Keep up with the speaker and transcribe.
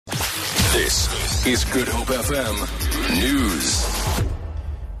This is Good Hope FM News.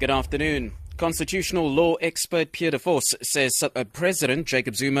 Good afternoon. Constitutional law expert Pierre de Vos says President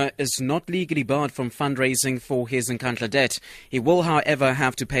Jacob Zuma is not legally barred from fundraising for his Nkandla debt. He will, however,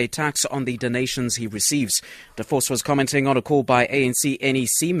 have to pay tax on the donations he receives. De Vos was commenting on a call by ANC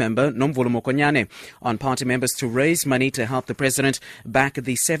NEC member Nomvula Mokonyane on party members to raise money to help the president back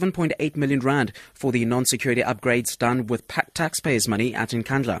the 7.8 million rand for the non-security upgrades done with taxpayers' money at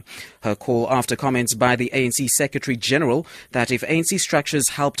Nkandla. Her call after comments by the ANC Secretary General that if ANC structures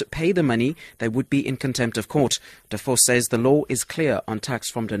helped pay the money, they would be in contempt of court. De Vos says the law is clear on tax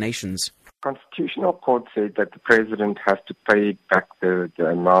from donations. Constitutional Court said that the president has to pay back the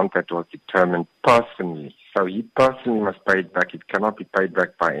amount that was determined personally. So he personally must pay it back. It cannot be paid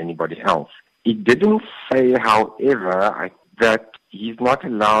back by anybody else. It didn't say, however, that he's not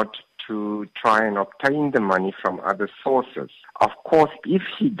allowed to try and obtain the money from other sources. Of course, if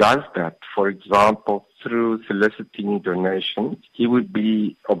he does that, for example, through soliciting donations, he would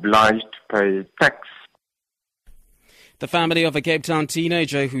be obliged to pay tax. The family of a Cape Town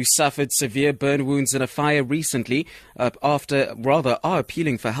teenager who suffered severe burn wounds in a fire recently are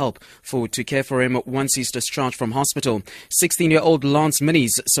appealing for help to care for him once he's discharged from hospital. 16-year-old Lance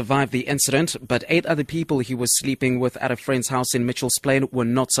Minis survived the incident, but 8 other people he was sleeping with at a friend's house in Mitchells Plain were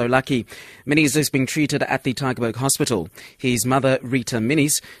not so lucky. Minis is being treated at the Tygerberg Hospital. His mother, Rita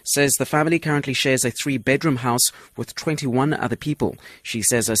Minis, says the family currently shares a 3-bedroom house with 21 other people. She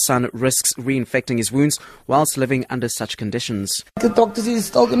says her son risks reinfecting his wounds whilst living under such conditions. The doctor says it's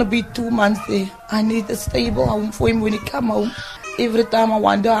still going to be 2 months there. I need a stable home for him when he come home. Every time I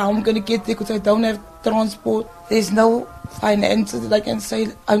wonder how I'm going to get there because I don't have transport. There's no finances that I can say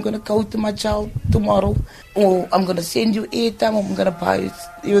I'm going to go to my child tomorrow, or I'm going to send you airtime, or I'm going to buy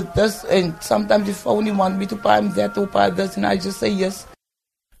you this. And sometimes if only want me to buy him that or buy this, and I just say yes.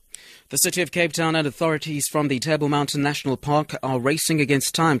 The City of Cape Town and authorities from the Table Mountain National Park are racing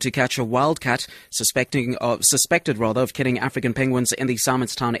against time to catch a wildcat suspected of killing African penguins in the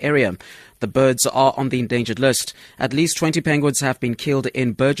Simonstown area. The birds are on the endangered list. At least 20 penguins have been killed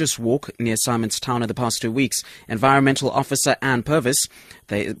in Burgess Walk near Simonstown in the past 2 weeks. Environmental Officer Anne Purvis,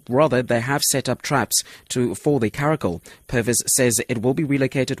 they have set up traps for the caracal. Purvis says it will be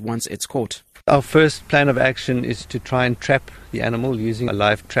relocated once it's caught. Our first plan of action is to try and trap the animal using a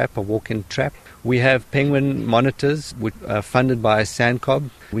live trap, a walk-in trap. We have penguin monitors which are funded by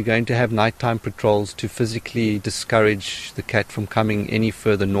SANCOB. We're going to have nighttime patrols to physically discourage the cat from coming any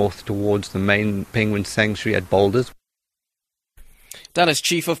further north towards the main penguin sanctuary at Boulders. Dallas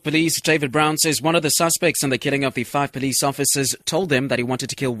Chief of Police David Brown says one of the suspects in the killing of the 5 police officers told them that he wanted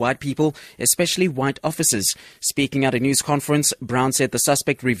to kill white people, especially white officers. Speaking at a news conference, Brown said the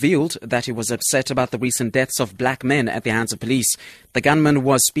suspect revealed that he was upset about the recent deaths of black men at the hands of police. The gunman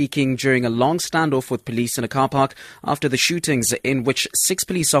was speaking during a long standoff with police in a car park after the shootings in which 6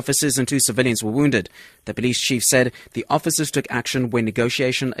 police officers and 2 civilians were wounded. The police chief said the officers took action when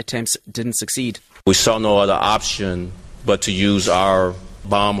negotiation attempts didn't succeed. We saw no other option but to use our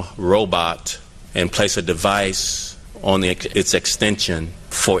bomb robot and place a device on its extension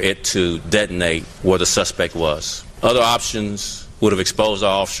for it to detonate where the suspect was. Other options would have exposed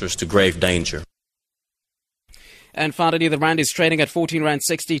our officers to grave danger. And finally, the rand is trading at 14 rand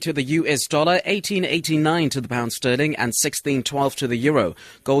 60 to the US dollar, 18.89 to the pound sterling, and 16.12 to the euro.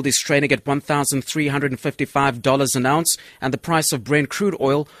 Gold is trading at $1,355 an ounce, and the price of Brent crude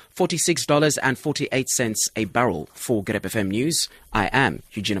oil $46.48 a barrel. For Good Hope FM News, I am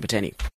Eugenia Bateni.